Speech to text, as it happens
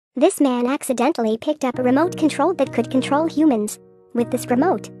This man accidentally picked up a remote control that could control humans. With this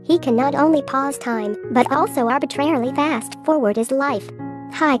remote, he can not only pause time, but also arbitrarily fast forward his life.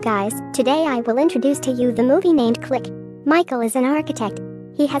 Hi guys, today I will introduce to you the movie named Click. Michael is an architect.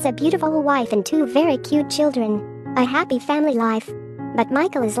 He has a beautiful wife and two very cute children. A happy family life. But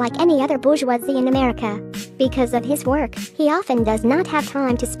Michael is like any other bourgeoisie in America. Because of his work, he often does not have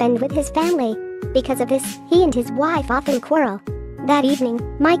time to spend with his family. Because of this, he and his wife often quarrel. That evening,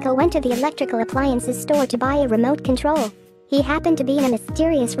 Michael went to the electrical appliances store to buy a remote control. He happened to be in a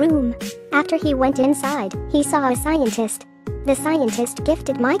mysterious room. After he went inside, he saw a scientist. The scientist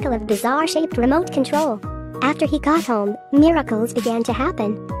gifted Michael a bizarre-shaped remote control. After he got home, miracles began to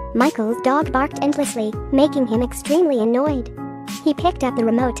happen. Michael's dog barked endlessly, making him extremely annoyed. He picked up the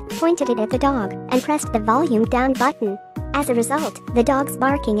remote, pointed it at the dog, and pressed the volume down button. As a result, the dog's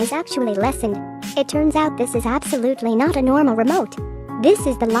barking is actually lessened. It turns out this is absolutely not a normal remote. This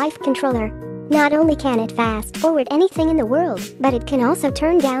is the life controller. Not only can it fast forward anything in the world, but it can also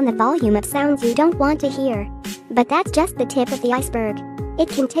turn down the volume of sounds you don't want to hear. But that's just the tip of the iceberg. It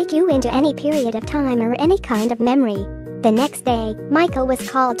can take you into any period of time or any kind of memory. The next day, Michael was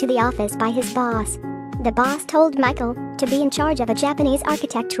called to the office by his boss. The boss told Michael to be in charge of a Japanese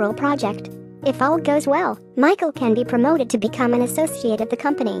architectural project. If all goes well, Michael can be promoted to become an associate of the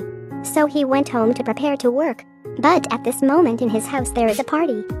company. So he went home to prepare to work. But at this moment in his house there is a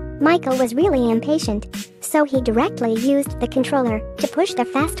party. Michael was really impatient, so he directly used the controller to push the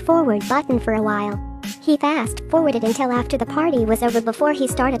fast-forward button for a while. He fast-forwarded until after the party was over before he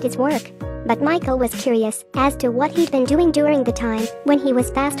started his work. But Michael was curious as to what he'd been doing during the time when he was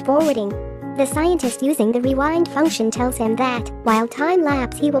fast-forwarding. The scientist using the rewind function tells him that, while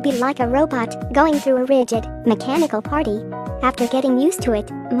time-lapse he will be like a robot going through a rigid, mechanical party. After getting used to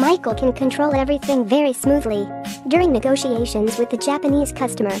it, Michael can control everything very smoothly. During negotiations with the Japanese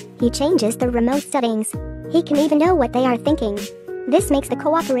customer, he changes the remote settings. He can even know what they are thinking. This makes the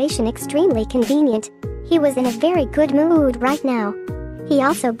cooperation extremely convenient. He was in a very good mood right now. He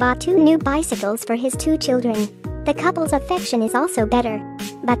also bought 2 new bicycles for his 2 children. The couple's affection is also better.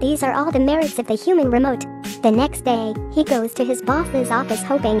 But these are all the merits of the human remote. The next day, he goes to his boss's office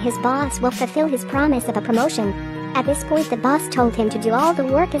hoping his boss will fulfill his promise of a promotion. At this point the boss told him to do all the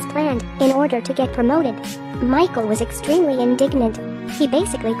work as planned in order to get promoted. Michael was extremely indignant. He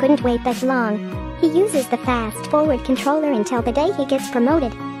basically couldn't wait that long. He uses the fast-forward controller until the day he gets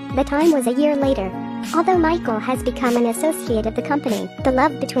promoted. The time was a year later. Although Michael has become an associate of the company, the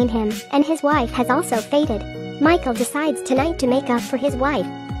love between him and his wife has also faded. Michael decides tonight to make up for his wife.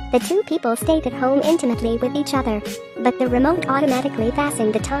 The 2 people stayed at home intimately with each other, but the remote automatically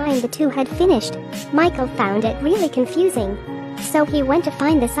fastened the time the 2 had finished. Michael found it really confusing. So he went to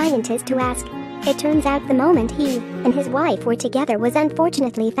find the scientist to ask. It turns out the moment he and his wife were together was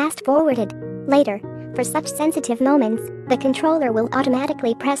unfortunately fast-forwarded. Later, for such sensitive moments, the controller will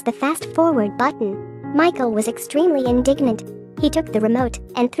automatically press the fast-forward button. Michael was extremely indignant. He took the remote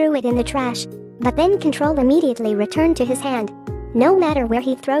and threw it in the trash. But then control immediately returned to his hand. No matter where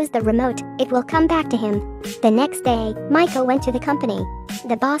he throws the remote, it will come back to him. The next day, Michael went to the company.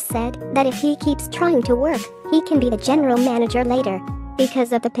 The boss said that if he keeps trying to work, he can be the general manager later.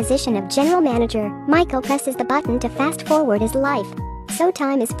 Because of the position of general manager, Michael presses the button to fast forward his life. So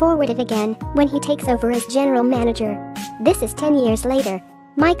time is forwarded again when he takes over as general manager. This is 10 years later.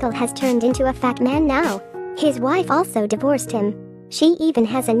 Michael has turned into a fat man now. His wife also divorced him. She even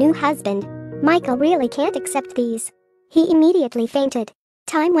has a new husband. Michael really can't accept these. He immediately fainted.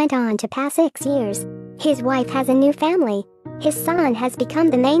 Time went on to pass 6 years. His wife has a new family. His son has become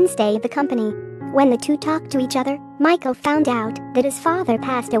the mainstay of the company. When the 2 talked to each other, Michael found out that his father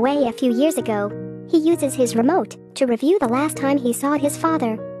passed away a few years ago. He uses his remote to review the last time he saw his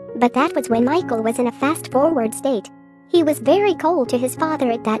father. But that was when Michael was in a fast-forward state. He was very cold to his father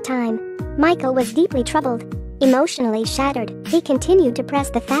at that time. Michael was deeply troubled. Emotionally shattered, he continued to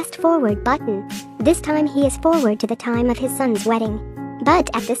press the fast-forward button. This time he is forward to the time of his son's wedding. But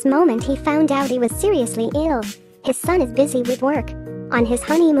at this moment he found out he was seriously ill. His son is busy with work. On his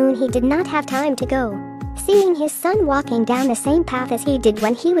honeymoon he did not have time to go. Seeing his son walking down the same path as he did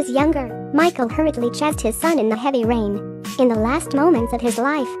when he was younger, Michael hurriedly chased his son in the heavy rain. In the last moments of his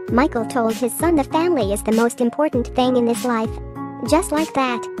life, Michael told his son the family is the most important thing in this life. Just like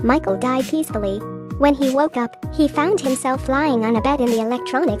that, Michael died peacefully. When he woke up, he found himself lying on a bed in the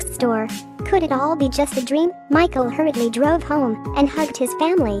electronics store. Could it all be just a dream? Michael hurriedly drove home and hugged his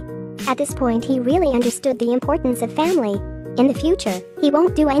family. At this point he really understood the importance of family. In the future, he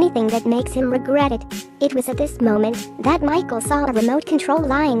won't do anything that makes him regret it. It was at this moment that Michael saw a remote control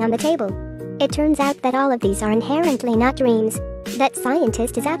lying on the table. It turns out that all of these are inherently not dreams. That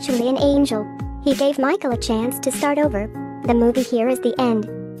scientist is actually an angel. He gave Michael a chance to start over. The movie here is the end.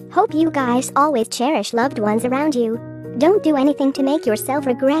 Hope you guys always cherish loved ones around you. Don't do anything to make yourself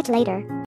regret later.